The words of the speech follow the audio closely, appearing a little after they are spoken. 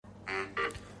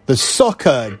The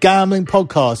Soccer Gambling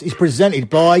Podcast is presented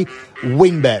by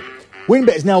WynnBET.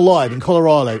 WynnBET is now live in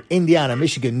Colorado, Indiana,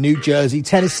 Michigan, New Jersey,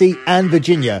 Tennessee, and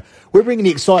Virginia. We're bringing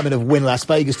the excitement of Wynn Las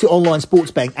Vegas to online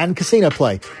sports betting and casino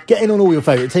play. Get in on all your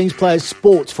favourite teams, players,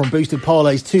 sports, from boosted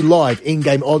parlays to live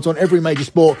in-game odds on every major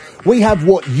sport. We have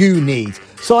what you need.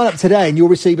 Sign up today and you'll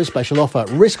receive a special offer.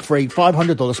 Risk-free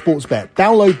 $500 sports bet.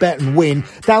 Download Bet and Win.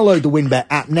 Download the WynnBET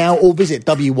app now or visit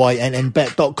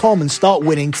wynnbet.com and start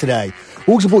winning today.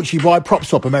 We're also brought to you by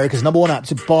PropSwap, America's #1 app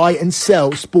to buy and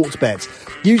sell sports bets.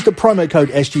 Use the promo code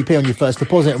SGP on your first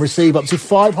deposit and receive up to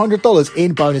 $500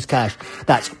 in bonus cash.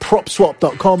 That's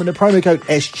PropSwap.com and the promo code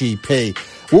SGP.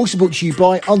 We're also brought to you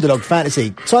by Underdog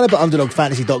Fantasy. Sign up at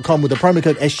UnderdogFantasy.com with the promo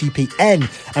code SGPN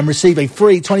and receive a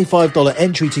free $25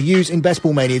 entry to use in Best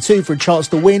Ball Mania 2 for a chance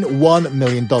to win $1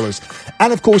 million.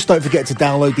 And of course, don't forget to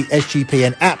download the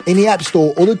SGPN app in the App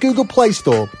Store or the Google Play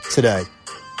Store today.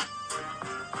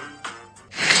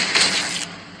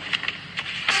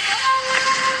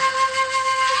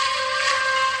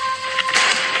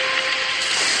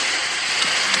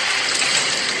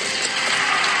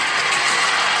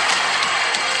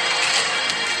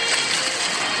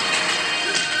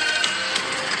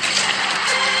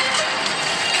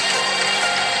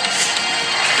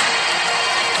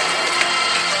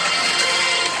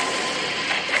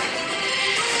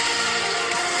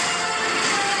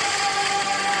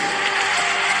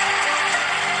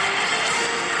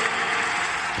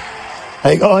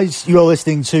 Hey guys, you are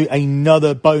listening to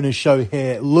another bonus show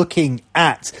here looking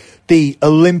at the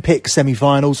Olympic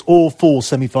semi-finals, all four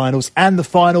semi-finals, and the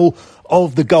final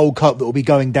of the Gold Cup that will be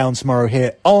going down tomorrow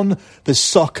here on the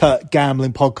Soccer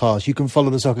Gambling Podcast. You can follow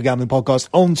the Soccer Gambling Podcast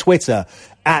on Twitter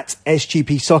at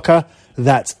SGP Soccer.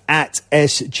 That's at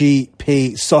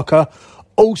SGP Soccer.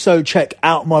 Also check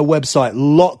out my website,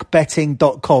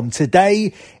 lockbetting.com.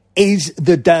 Today is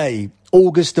the day.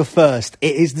 August the 1st.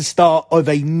 It is the start of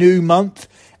a new month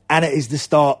and it is the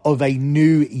start of a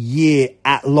new year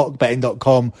at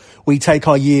lockbetting.com. We take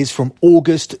our years from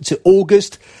August to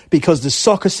August because the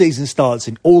soccer season starts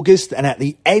in August, and at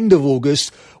the end of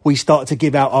August, we start to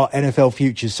give out our NFL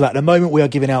futures. So at the moment, we are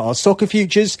giving out our soccer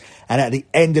futures, and at the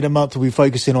end of the month, we'll be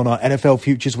focusing on our NFL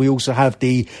futures. We also have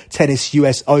the Tennis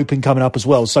US Open coming up as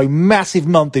well. So massive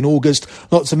month in August,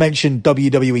 not to mention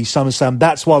WWE SummerSlam.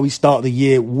 That's why we start the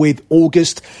year with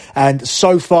August. And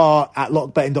so far at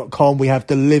lockbetting.com, we have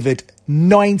delivered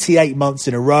 98 months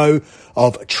in a row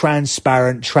of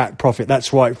transparent track profit.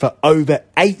 That's right, for over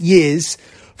 8 years.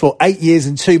 For 8 years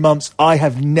and 2 months, I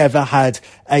have never had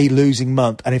a losing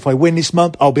month. And if I win this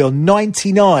month, I'll be on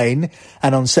 99.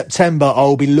 And on September,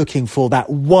 I'll be looking for that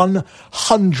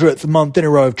 100th month in a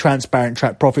row of transparent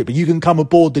track profit. But you can come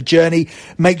aboard the journey.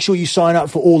 Make sure you sign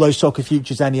up for all those soccer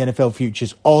futures and the NFL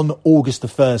futures on August the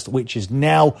 1st, which is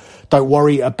now. Don't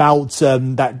worry about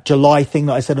that July thing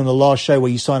that I said on the last show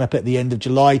where you sign up at the end of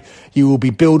July. You will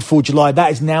be billed for July.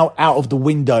 That is now out of the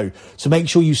window. So make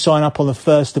sure you sign up on the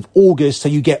 1st of August so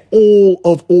you get all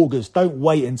of August. Don't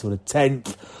wait until the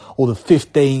 10th or the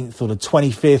 15th or the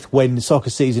 25th when the soccer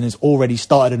season has already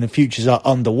started and the futures are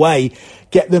underway.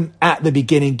 Get them at the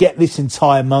beginning. Get this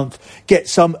entire month. Get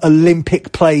some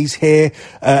Olympic plays here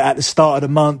at the start of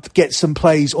the month. Get some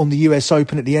plays on the US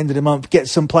Open at the end of the month. Get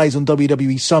some plays on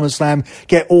WWE SummerSlam.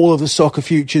 Get all of the soccer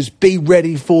futures. Be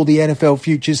ready for the NFL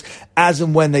futures as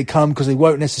and when they come, because they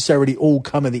won't necessarily all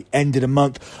come at the end of the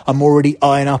month. I'm already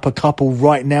eyeing up a couple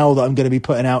right now that I'm going to be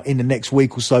putting out in the next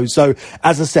week or so. So,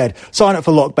 as I said, sign up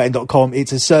for lockbetting.com.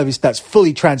 It's a service that's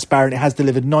fully transparent. It has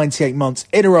delivered 98 months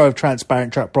in a row of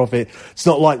transparent track profit. It's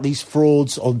not like these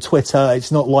frauds on Twitter.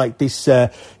 It's not like this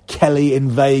Kelly in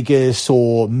Vegas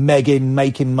or Megan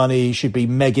making money should be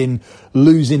Megan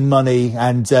losing money,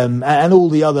 and all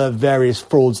the other various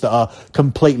frauds that are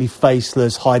completely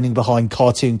faceless, hiding behind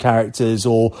cartoon characters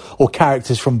or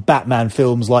characters from Batman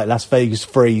films like Las Vegas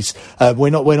Freeze. We're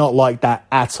not like that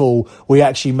at all. We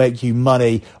actually make you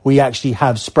money. We actually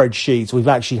have spreadsheets. We've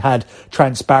actually had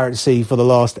transparency for the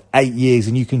last 8 years,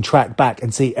 and you can track back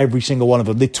and see every single one of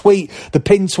them. The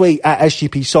pinned tweet at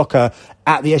SGP Soccer,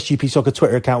 at the SGP Soccer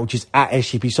Twitter account, which is at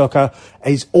SGP Soccer,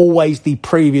 is always the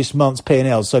previous month's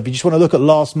P&L. So if you just want to look at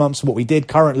last month's, what we did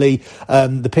currently,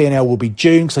 the P&L will be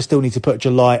June, because I still need to put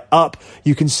July up.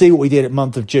 You can see what we did at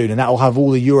month of June, and that will have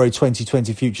all the Euro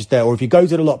 2020 futures there. Or if you go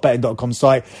to the lockbetting.com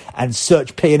site and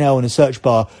search P&L in the search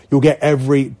bar, you'll get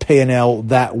every P&L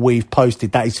that we've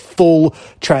posted. That is full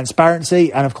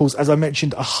transparency. And of course, as I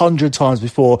mentioned 100 times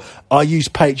before, I use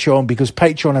Patreon because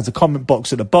Patreon has a comment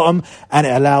box at the bottom, and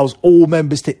it allows all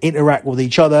members to interact with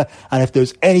each other. And if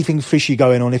there's anything fishy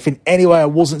going on, if in any way I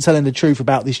wasn't telling the truth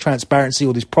about this transparency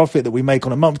or this profit that we make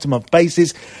on a month-to-month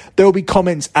basis, there will be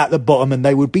comments at the bottom and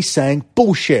they would be saying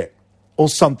bullshit or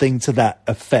something to that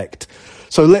effect.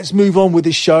 So let's move on with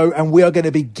this show, and we are going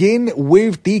to begin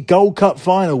with the Gold Cup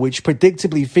final, which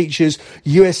predictably features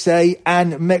USA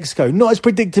and Mexico. Not as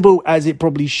predictable as it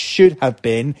probably should have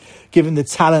been, given the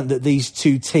talent that these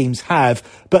two teams have,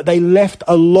 but they left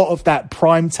a lot of that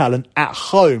prime talent at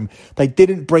home. They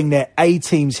didn't bring their A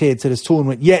teams here to this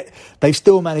tournament, yet they've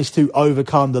still managed to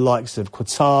overcome the likes of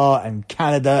Qatar and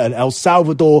Canada and El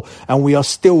Salvador, and we are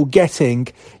still getting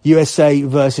USA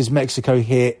versus Mexico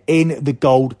here in the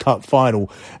Gold Cup final.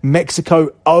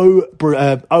 Mexico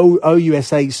owe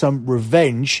USA some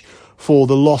revenge for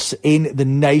the loss in the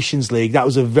Nations League. That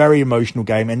was a very emotional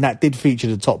game, and that did feature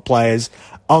the top players,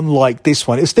 unlike this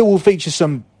one. It still will feature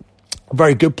some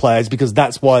very good players because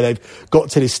that's why they've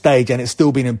got to this stage, and it's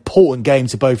still been an important game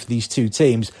to both of these two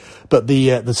teams. But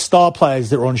the star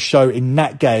players that are on show in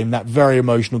that game, that very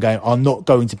emotional game, are not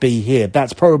going to be here.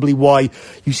 That's probably why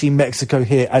you see Mexico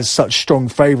here as such strong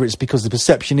favourites, because the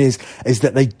perception is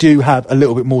that they do have a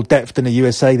little bit more depth than the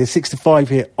USA. They're 6-5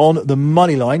 here on the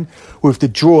money line, with the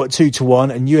draw at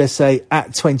 2-1 and USA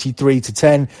at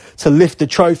 23-10 to lift the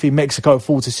trophy. Mexico at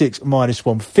 4-6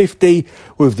 -150,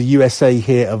 with the USA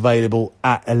here available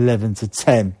at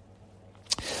 11-10.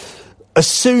 As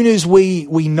soon as we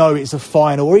know it's a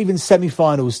final, or even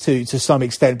semi-finals to some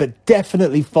extent, but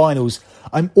definitely finals,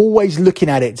 I'm always looking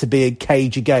at it to be a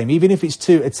cagey game, even if it's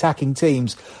two attacking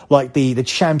teams like the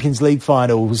Champions League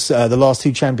finals, the last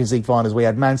two Champions League finals. We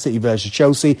had Man City versus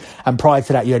Chelsea, and prior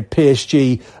to that you had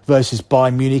PSG versus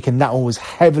Bayern Munich, and that one was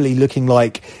heavily looking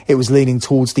like it was leaning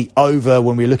towards the over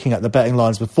when we were looking at the betting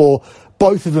lines before.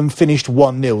 Both of them finished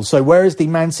 1-0. So whereas the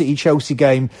Man City-Chelsea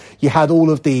game, you had all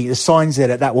of the signs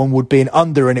there that one would be an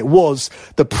under, and it was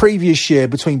the previous year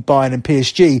between Bayern and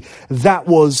PSG, that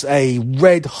was a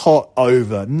red-hot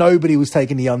over. Nobody was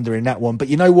taking the under in that one. But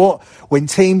you know what? When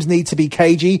teams need to be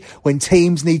cagey, when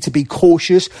teams need to be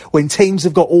cautious, when teams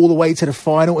have got all the way to the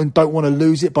final and don't want to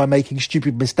lose it by making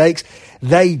stupid mistakes,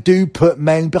 they do put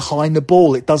men behind the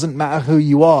ball. It doesn't matter who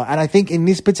you are. And I think in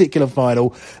this particular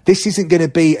final, this isn't going to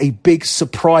be a big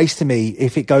surprise to me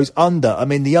if it goes under. I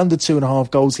mean, the under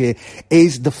 2.5 goals here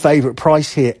is the favourite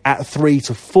price here at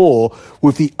 3-4,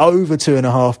 with the over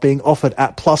 2.5 being offered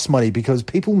at plus money, because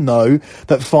people know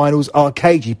that finals are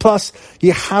cagey. Plus,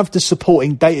 you have the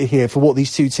supporting data here for what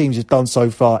these two teams have done so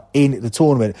far in the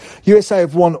tournament. USA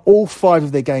have won all 5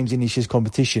 of their games in this year's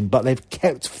competition, but they've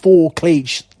kept 4 clean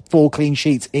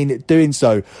sheets in doing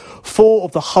so. 4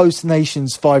 of the host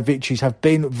nations' 5 victories have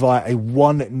been via a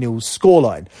 1-0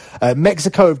 scoreline.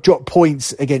 Mexico have dropped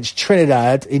points against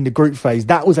Trinidad in the group phase.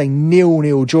 That was a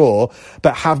 0-0 draw,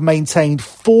 but have maintained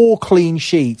 4 clean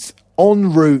sheets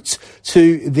en route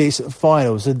to this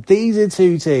final. So these are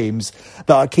two teams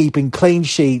that are keeping clean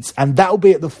sheets, and that will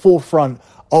be at the forefront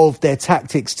of their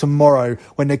tactics tomorrow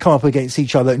when they come up against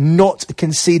each other, not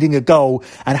conceding a goal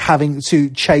and having to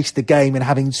chase the game and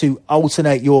having to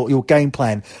alternate your game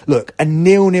plan. Look, a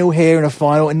 0-0 here in a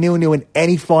final, a 0-0 in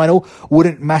any final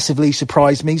wouldn't massively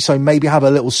surprise me, so maybe have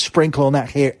a little sprinkle on that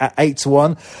here at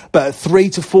 8-1. But at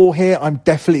 3-4 here, I'm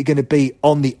definitely going to be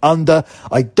on the under.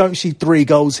 I don't see 3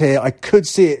 goals here. You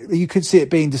could see it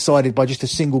being decided by just a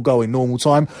single goal in normal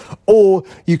time, or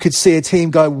you could see a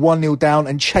team go 1-0 down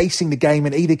and chasing the game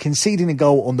and either conceding a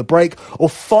goal on the break or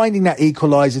finding that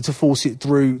equaliser to force it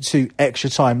through to extra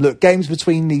time. Look, games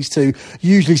between these two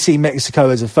usually see Mexico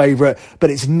as a favourite, but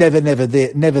it's never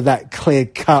that clear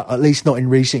cut, at least not in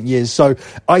recent years. So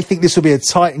I think this will be a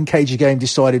tight and cagey game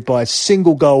decided by a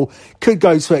single goal. Could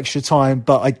go to extra time,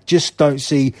 but I just don't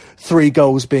see 3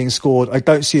 goals being scored. I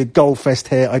don't see a goal fest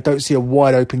here. I don't see a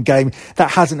wide open game.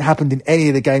 That hasn't happened in any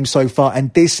of the games so far,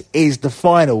 and this is the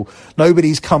final.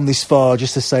 Nobody's come this far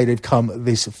just to say they've come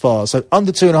this far. So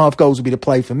under 2.5 goals will be the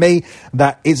play for me.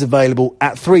 That is available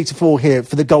at 3-4 here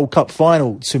for the Gold Cup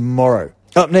final tomorrow.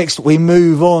 Up next, we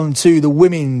move on to the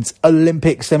Women's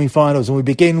Olympic semi-finals, and we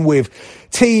begin with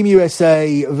Team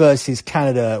USA versus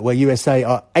Canada, where USA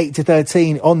are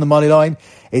 8-13 on the money line.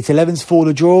 It's 11-4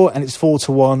 the draw, and it's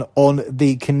 4-1 on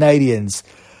the Canadians.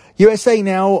 USA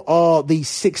now are the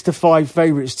 6-5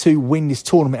 favourites to win this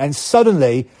tournament, and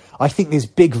suddenly I think there's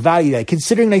big value there.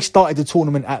 Considering they started the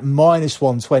tournament at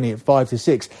 -120 at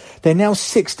 5-6, they're now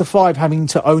 6-5, having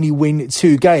to only win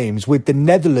 2 games, with the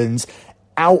Netherlands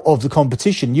out of the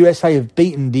competition. USA have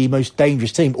beaten the most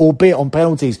dangerous team, albeit on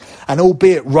penalties and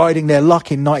albeit riding their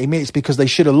luck in 90 minutes because they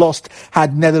should have lost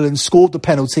had Netherlands scored the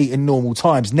penalty in normal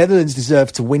times. Netherlands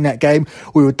deserved to win that game.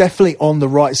 We were definitely on the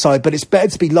right side, but it's better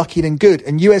to be lucky than good.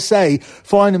 And USA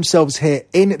find themselves here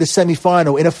in the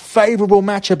semi-final in a favourable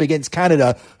matchup against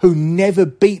Canada, who never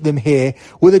beat them here,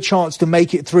 with a chance to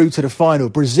make it through to the final.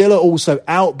 Brazil are also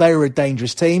out. They were a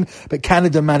dangerous team, but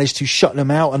Canada managed to shut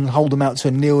them out and hold them out to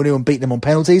a 0-0 and beat them on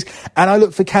penalties. And I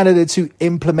look for Canada to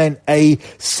implement a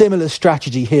similar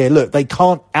strategy here. Look, they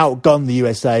can't outgun the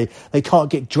USA. They can't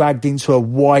get dragged into a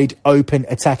wide open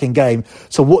attacking game.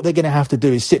 So what they're going to have to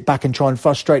do is sit back and try and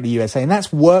frustrate the USA. And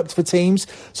that's worked for teams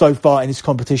so far in this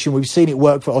competition. We've seen it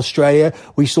work for Australia.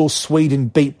 We saw Sweden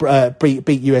beat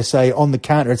USA on the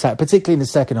counter-attack, particularly in the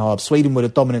second half. Sweden were the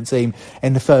dominant team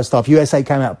in the first half. USA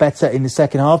came out better in the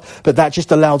second half, but that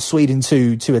just allowed Sweden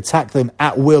to attack them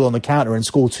at will on the counter and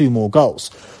score 2 more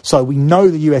goals. So we know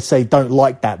the USA don't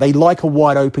like that. They like a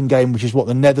wide open game, which is what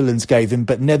the Netherlands gave them,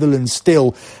 but Netherlands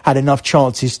still had enough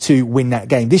chances to win that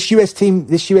game. This US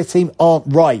team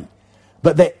aren't right,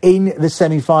 but they're in the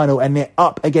semi-final and they're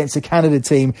up against a Canada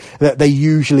team that they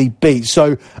usually beat.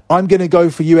 So I'm going to go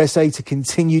for USA to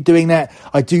continue doing that.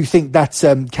 I do think that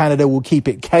Canada will keep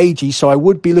it cagey, so I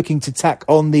would be looking to tack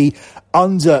on the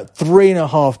under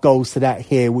 3.5 goals to that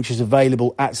here, which is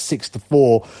available at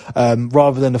 6-4,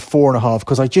 rather than the 4.5,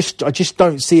 because I just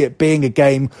don't see it being a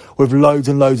game with loads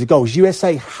and loads of goals.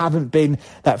 USA haven't been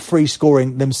that free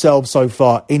scoring themselves so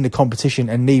far in the competition,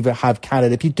 and neither have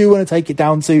Canada. If you do want to take it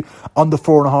down to under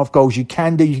 4.5 goals, you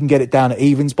can do. You can get it down at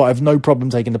evens, but I have no problem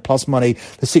taking the plus money,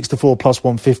 the 6-4 plus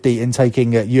 150, and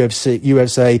taking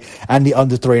USA and the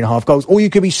under 3.5 goals. Or you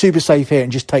could be super safe here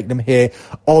and just take them here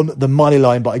on the money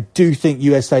line. But I do think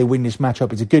USA win this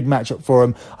matchup. It's a good matchup for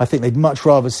them. I think they'd much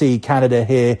rather see Canada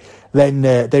here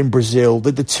than Brazil.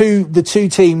 The two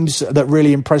teams that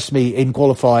really impressed me in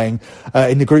qualifying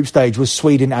in the group stage was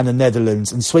Sweden and the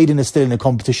Netherlands. And Sweden are still in the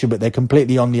competition, but they're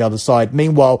completely on the other side.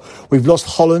 Meanwhile, we've lost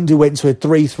Holland, who went to a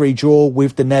 3-3 draw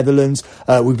with the Netherlands.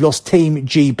 We've lost Team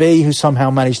GB, who somehow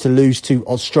managed to lose to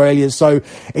Australia. So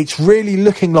it's really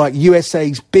looking like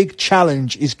USA's big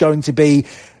challenge is going to be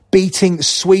beating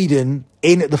Sweden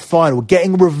in the final,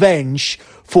 getting revenge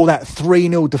for that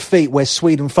 3-0 defeat where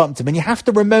Sweden thumped them. And you have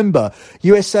to remember,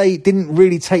 USA didn't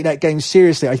really take that game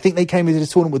seriously. I think they came into the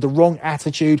tournament with the wrong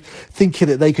attitude, thinking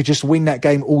that they could just win that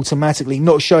game automatically,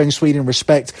 not showing Sweden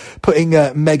respect, putting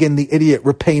Megan the idiot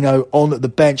Rapinoe on the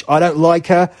bench. I don't like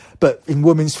her, but in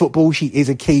women's football, she is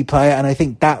a key player, and I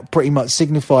think that pretty much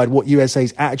signified what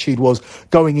USA's attitude was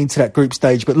going into that group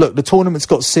stage. But look, the tournament's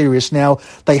got serious now.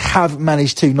 They have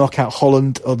managed to knock out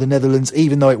Holland or the Netherlands,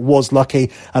 even though it was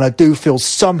lucky, and I do feel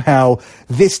somehow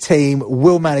this team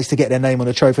will manage to get their name on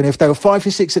the trophy. And if they were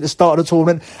 5-6 at the start of the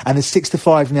tournament and they're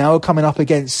 6-5 now, coming up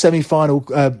against semi-final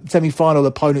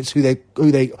opponents who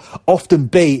they often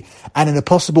beat, and in a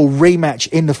possible rematch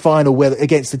in the final where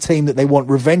against the team that they want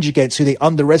revenge against, who they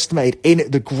underestimated in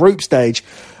the group stage,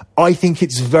 I think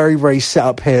it's very, very set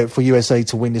up here for USA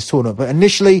to win this tournament. But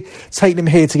initially, take them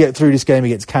here to get through this game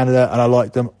against Canada, and I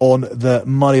like them on the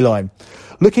money line.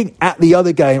 Looking at the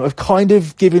other game, I've kind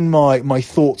of given my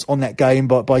thoughts on that game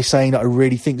by saying that I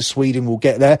really think Sweden will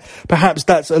get there. Perhaps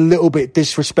that's a little bit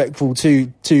disrespectful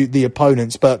to the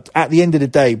opponents, but at the end of the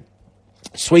day,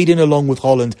 Sweden, along with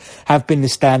Holland, have been the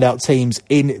standout teams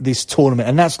in this tournament,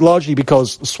 and that's largely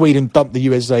because Sweden dumped the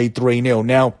USA 3-0.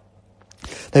 Now,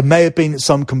 there may have been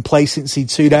some complacency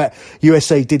to that.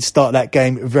 USA did start that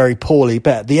game very poorly,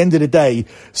 but at the end of the day,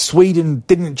 Sweden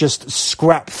didn't just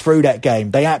scrap through that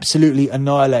game. They absolutely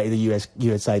annihilated the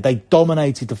USA. They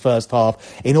dominated the first half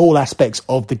in all aspects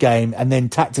of the game, and then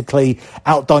tactically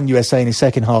outdone USA in the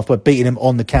second half by beating them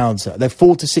on the counter. They're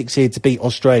 4-6 here to beat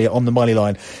Australia on the money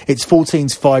line. It's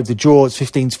 14-5 to draw. It's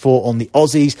 15-4 on the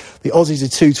Aussies. The Aussies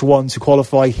are 2-1 to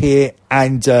qualify here,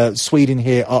 and Sweden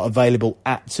here are available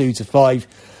at 2-5.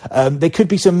 There could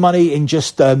be some money in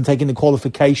just taking the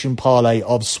qualification parlay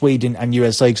of Sweden and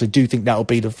USA, because I do think that'll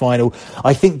be the final.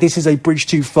 I think this is a bridge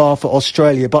too far for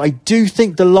Australia, but I do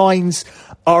think the lines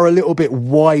are a little bit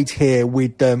wide here,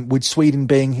 with Sweden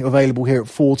being available here at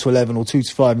 4-11 or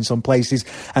 2-5 in some places,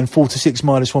 and 4-6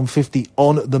 minus 150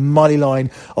 on the money line.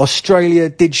 Australia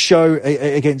did show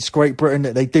against Great Britain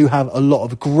that they do have a lot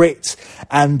of grit,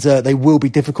 and they will be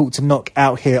difficult to knock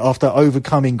out here after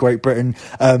overcoming Great Britain,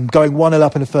 going 1-0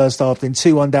 up in the first half, then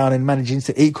 2-1 down and managing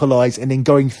to equalise, and then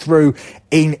going through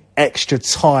in extra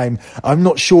time. I'm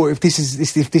not sure if this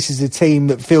is a team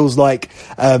that feels like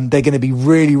they're going to be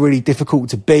really, really difficult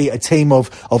to beat, a team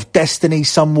of destiny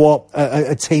somewhat,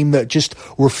 a team that just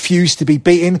refused to be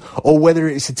beaten, or whether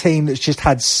it's a team that's just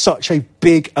had such a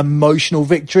big emotional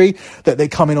victory that they're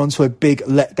coming onto a big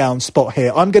letdown spot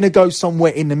here. I'm going to go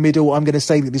somewhere in the middle. I'm going to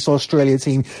say that this Australia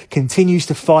team continues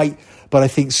to fight, but I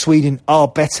think Sweden are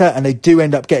better, and they do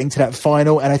end up getting to that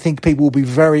final. And I think people will be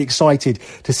very excited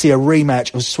to see a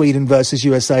rematch of Sweden versus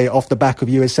USA off the back of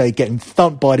USA getting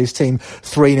thumped by this team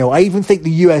 3-0. I even think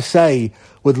the USA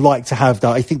would like to have that.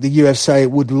 I think the USA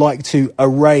would like to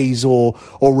erase or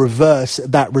reverse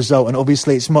that result. And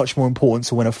obviously it's much more important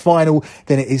to win a final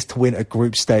than it is to win a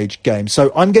group stage game.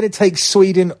 So I'm going to take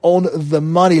Sweden on the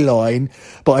money line,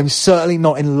 but I'm certainly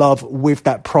not in love with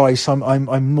that price.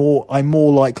 I'm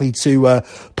more likely to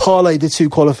parlay the two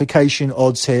qualification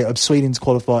odds here of Sweden to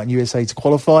qualify and USA to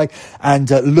qualify, and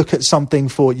look at something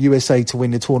for USA to win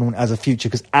the tournament as a future.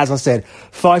 Because as I said,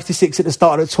 5-6 at the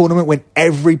start of the tournament when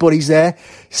everybody's there,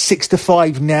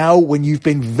 6-5 now when you've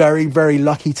been very, very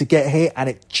lucky to get here, and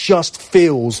it just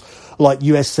feels like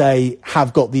USA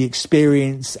have got the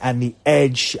experience and the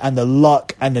edge and the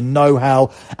luck and the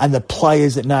know-how and the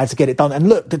players that know how to get it done. And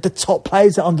look, the top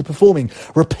players are underperforming.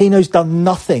 Rapinoe's done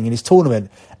nothing in his tournament.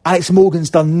 Alex Morgan's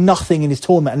done nothing in his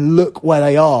tournament, and look where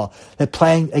they are. They're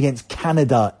playing against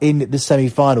Canada in the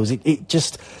semi-finals. It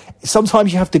just...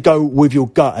 Sometimes you have to go with your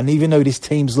gut, and even though this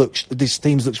team looks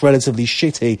relatively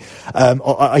shitty,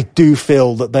 I do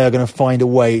feel that they are going to find a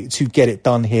way to get it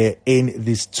done here in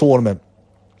this tournament.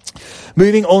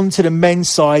 Moving on to the men's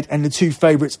side, and the two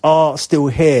favourites are still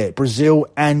here, Brazil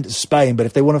and Spain. But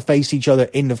if they want to face each other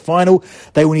in the final,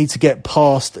 they will need to get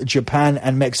past Japan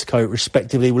and Mexico,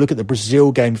 respectively. We'll look at the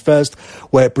Brazil game first,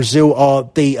 where Brazil are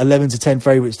the 11-10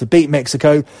 favourites to beat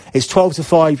Mexico. It's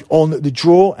 12-5 on the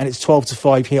draw, and it's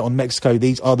 12-5 here on Mexico.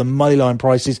 These are the moneyline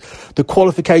prices. The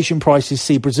qualification prices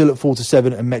see Brazil at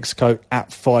 4-7 and Mexico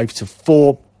at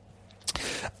 5-4.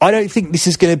 I don't think this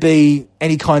is going to be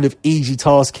any kind of easy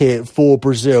task here for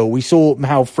Brazil. We saw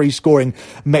how free scoring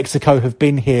Mexico have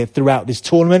been here throughout this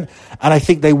tournament, and I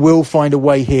think they will find a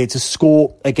way here to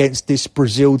score against this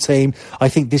Brazil team. I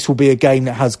think this will be a game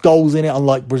that has goals in it,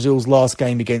 unlike Brazil's last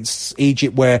game against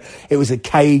Egypt, where it was a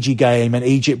cagey game and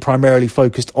Egypt primarily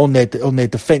focused on their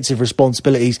defensive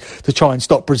responsibilities to try and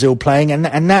stop Brazil playing, and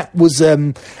that was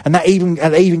that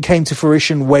even came to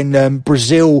fruition when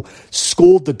Brazil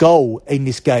scored the goal in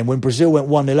this game. When Brazil went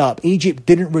 1-0 up, Egypt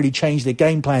didn't really change their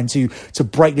game plan to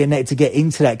break their net to get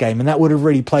into that game, and that would have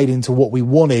really played into what we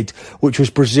wanted, which was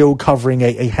Brazil covering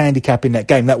a handicap in that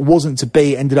game. That wasn't to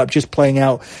be, ended up just playing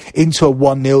out into a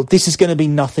 1-0. This is going to be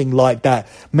nothing like that.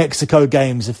 Mexico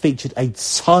games have featured a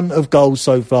ton of goals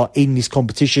so far in this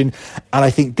competition, and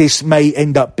I think this may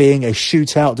end up being a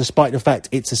shootout despite the fact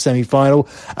it's a semi-final,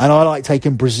 and I like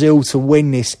taking Brazil to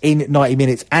win this in 90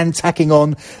 minutes and tacking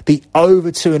on the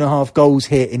over 2.5 goals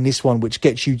here in this one, which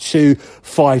gets you to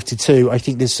 5-2. I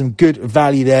think there's some good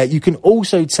value there. You can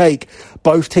also take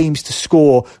both teams to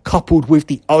score coupled with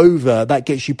the over. That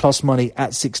gets you plus money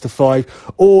at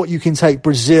 6-5. Or you can take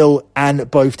Brazil and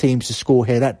both teams to score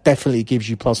here. That definitely gives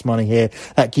you plus money here.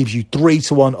 That gives you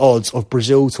 3-1 odds of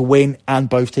Brazil to win and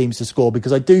both teams to score,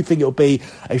 because I do think it'll be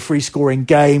a free scoring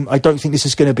game. I don't think this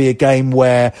is going to be a game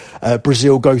where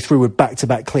Brazil go through with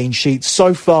back-to-back clean sheets.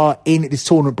 So far in this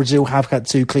tournament, Brazil have had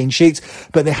 2 clean sheets,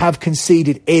 but they have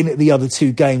conceded in the other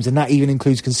 2 games, and that even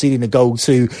includes conceding a goal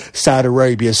to Saudi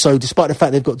Arabia. So despite the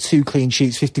fact they've got 2 clean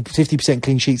sheets, 50%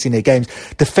 clean sheets in their games,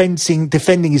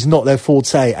 defending is not their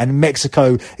forte, and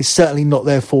Mexico is certainly not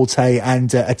their forte,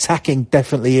 and attacking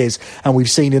definitely is, and we've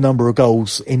seen a number of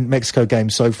goals in Mexico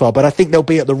games so far. But I think they'll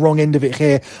be at the wrong end of it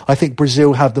here. I think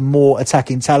Brazil have the more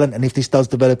attacking talent, and if this does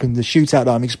develop into the shootout that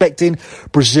I'm expecting,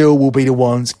 Brazil will be the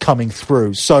ones coming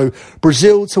through. So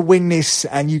Brazil to win this,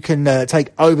 and you can take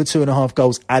over 2.5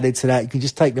 goals added to that. You can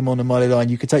just take them on the money line.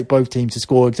 You can take both teams to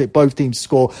score, take both teams to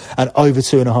score, and over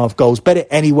 2.5 goals. Bet it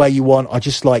any way you want. I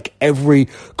just like every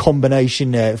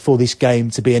combination there for this game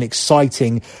to be an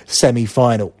exciting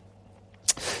semi-final.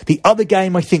 The other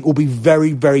game I think will be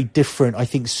very, very different. I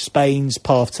think Spain's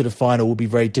path to the final will be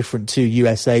very different to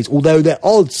USA's, although their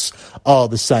odds are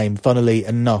the same, funnily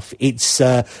enough. It's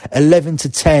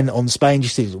 11-10 on Spain,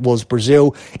 just as it was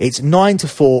Brazil. It's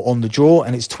 9-4 on the draw,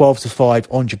 and it's 12-5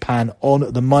 on Japan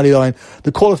on the money line.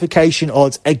 The qualification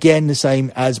odds, again, the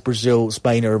same as Brazil.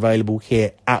 Spain are available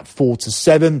here at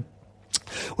 4-7.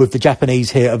 With the Japanese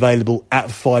here available at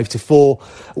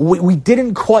 5-4. We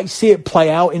didn't quite see it play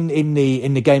out in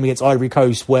the game against Ivory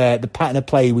Coast, where the pattern of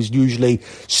play was usually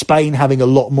Spain having a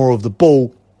lot more of the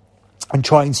ball and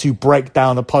trying to break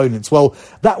down opponents. Well,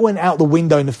 that went out the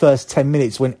window in the first 10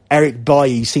 minutes when Eric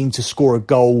Bailly seemed to score a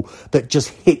goal that just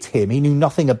hit him. He knew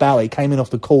nothing about it. It came in off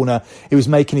the corner. He was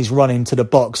making his run into the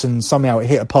box and somehow it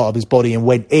hit a part of his body and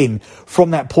went in.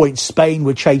 From that point, Spain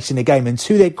were chasing the game, and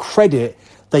to their credit,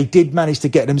 they did manage to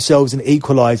get themselves an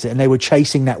equaliser, and they were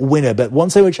chasing that winner. But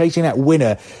once they were chasing that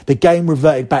winner, the game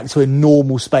reverted back to a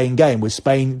normal Spain game, with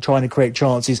Spain trying to create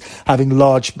chances, having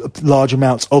large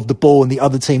amounts of the ball, and the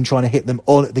other team trying to hit them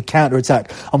on the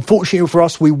counter-attack. Unfortunately for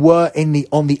us, we were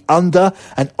on the under,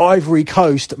 and Ivory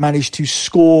Coast managed to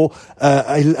score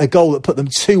a goal that put them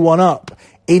 2-1 up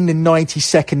in the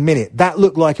 92nd minute. That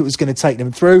looked like it was going to take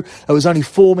them through. There was only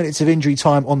 4 minutes of injury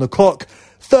time on the clock.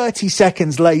 30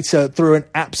 seconds later, through an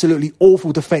absolutely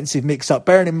awful defensive mix-up.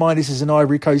 Bearing in mind, this is an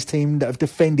Ivory Coast team that have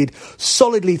defended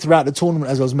solidly throughout the tournament,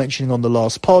 as I was mentioning on the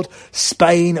last pod.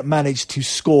 Spain managed to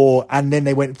score, and then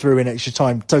they went through in extra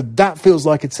time. So that feels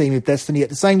like a team of destiny. At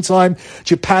the same time,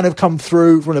 Japan have come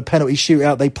through from a penalty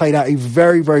shootout. They played out a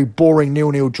very, very boring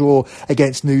 0-0 draw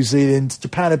against New Zealand.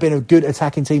 Japan have been a good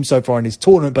attacking team so far in this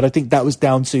tournament, but I think that was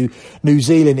down to New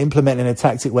Zealand implementing a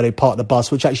tactic where they parked the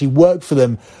bus, which actually worked for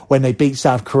them when they beat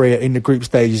South Korea in the group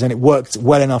stages, and it worked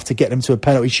well enough to get them to a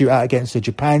penalty shootout against the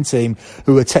Japan team,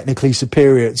 who are technically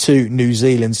superior to New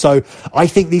Zealand. So I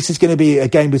think this is going to be a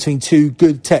game between two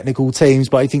good technical teams,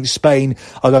 but I think Spain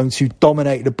are going to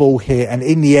dominate the ball here and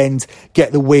in the end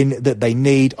get the win that they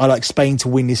need. I like Spain to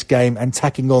win this game, and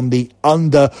tacking on the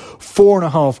under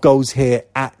 4.5 goals here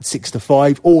at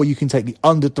 6-5, or you can take the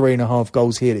under 3.5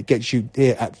 goals here that gets you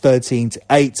here at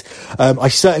 13-8. I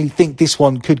certainly think this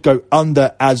one could go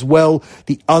under as well.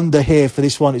 The under here for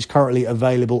this one is currently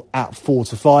available at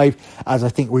 4-5, as I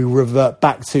think we revert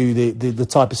back to the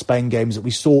type of Spain games that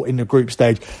we saw in the group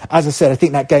stage. As I said, I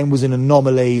think that game was an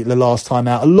anomaly the last time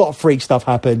out. A lot of freak stuff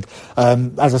happened.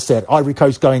 As I said, Ivory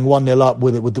Coast going 1-0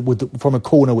 up from a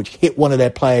corner which hit one of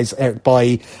their players, Eric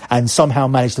Bailly, and somehow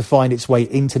managed to find its way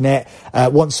into net.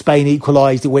 Once Spain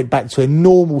equalised, it went back to a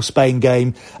normal Spain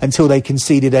game until they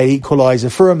conceded an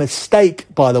equaliser for a mistake,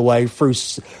 by the way, through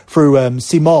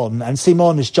Simon. And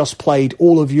Simon has just played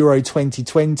all of Euro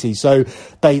 2020, so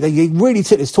they really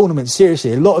took this tournament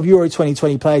seriously. A lot of Euro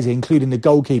 2020 players, including the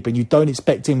goalkeeper, and you don't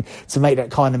expect him to make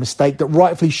that kind of mistake that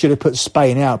rightfully should have put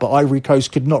Spain out, but Ivory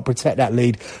Coast could not protect that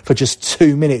lead for just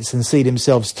 2 minutes and see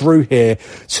themselves through here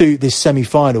to this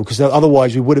semi-final, because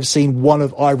otherwise we would have seen one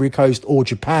of Ivory Coast or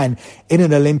Japan in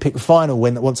an Olympic final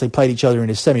once they played each other in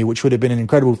a semi, which would have been an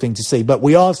incredible thing to see. But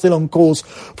we are still on course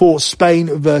for Spain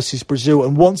versus Brazil,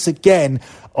 and once again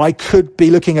I could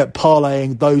be looking at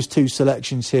parlaying those two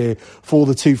selections here for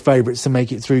the two favourites to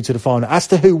make it through to the final. As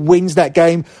to who wins that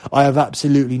game, I have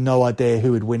absolutely no idea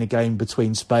who would win a game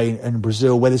between Spain and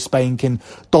Brazil. Whether Spain can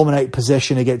dominate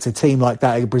possession against a team like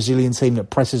that, a Brazilian team that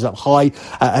presses up high,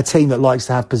 a team that likes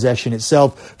to have possession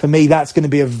itself. For me, that's going to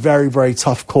be a very, very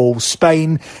tough call.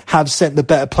 Spain have sent the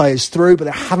better players through, but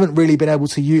they haven't really been able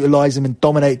to utilise them and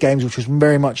dominate games, which was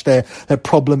very much their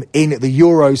problem in the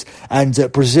Euros.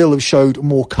 And Brazil have showed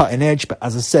more cutting edge, but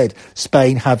as I said,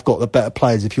 Spain have got the better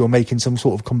players. If you're making some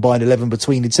sort of combined 11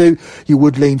 between the two, you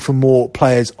would lean for more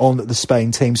players on the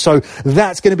Spain team. So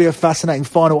that's going to be a fascinating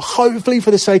final, hopefully for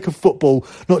the sake of football,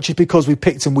 not just because we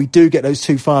picked them. We do get those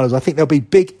two finals. I think there'll be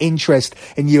big interest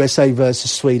in USA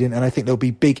versus Sweden, and I think there'll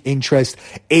be big interest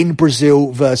in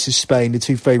Brazil versus Spain, the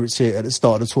two favourites here at the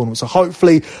start of the tournament. So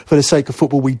hopefully for the sake of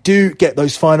football, we do get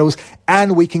those finals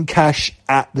and we can cash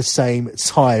at the same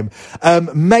time.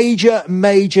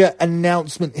 Major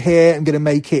announcement here. I'm going to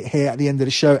make it here at the end of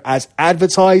the show as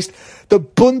advertised. The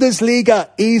Bundesliga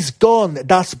is gone.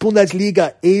 Das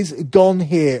Bundesliga is gone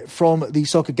here from the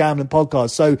Soccer Gambling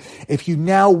Podcast. So if you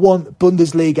now want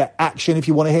Bundesliga action, if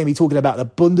you want to hear me talking about the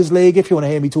Bundesliga, if you want to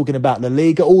hear me talking about La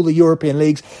Liga, all the European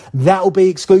leagues, that will be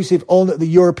exclusive on the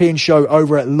European show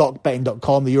over at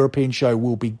lockbetting.com. The European show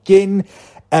will begin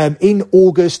in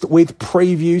August with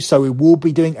preview, so we will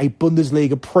be doing a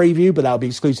Bundesliga preview, but that'll be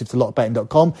exclusive to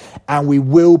lockbetting.com, and we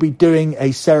will be doing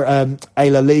a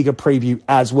La Liga preview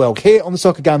as well. Here on the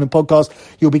Soccer Gambling Podcast,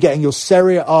 you'll be getting your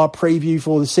Serie A preview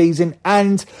for the season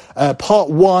and part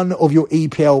one of your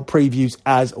EPL previews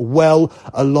as well,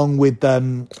 along with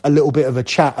a little bit of a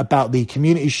chat about the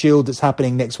Community Shield that's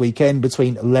happening next weekend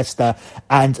between Leicester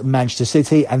and Manchester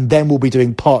City, and then we'll be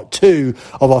doing part two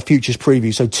of our futures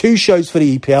preview. So 2 shows for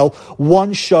the EPL,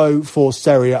 1 show for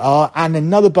Serie A, and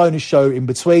another bonus show in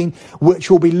between, which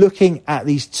will be looking at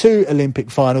these 2 Olympic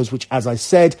finals, which, as I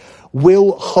said,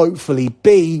 will hopefully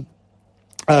be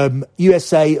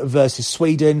USA versus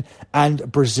Sweden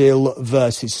and Brazil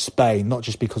versus Spain. Not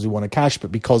just because we want to cash,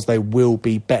 but because they will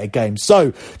be better games.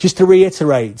 So, just to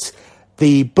reiterate,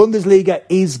 The Bundesliga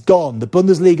is gone. The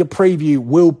Bundesliga preview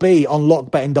will be on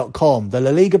lockbetting.com. The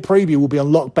La Liga preview will be on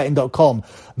lockbetting.com.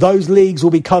 Those leagues will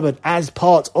be covered as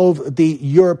part of the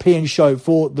European show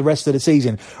for the rest of the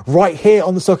season. Right here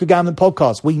on the Soccer Gambling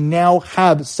Podcast, we now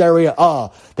have Serie A.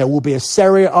 There will be a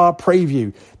Serie A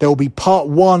preview. There will be part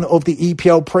 1 of the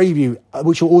EPL preview,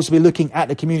 which will also be looking at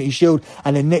the Community Shield.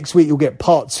 And then next week, you'll get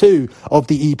part 2 of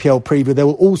the EPL preview. There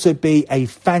will also be a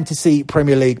Fantasy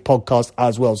Premier League podcast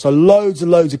as well. So loads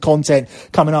and loads of content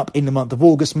coming up in the month of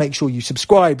August. Make sure you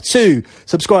subscribe to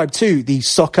the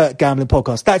Soccer Gambling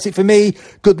Podcast. That's it for me.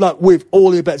 Good luck with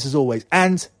all your bets as always.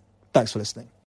 And thanks for listening.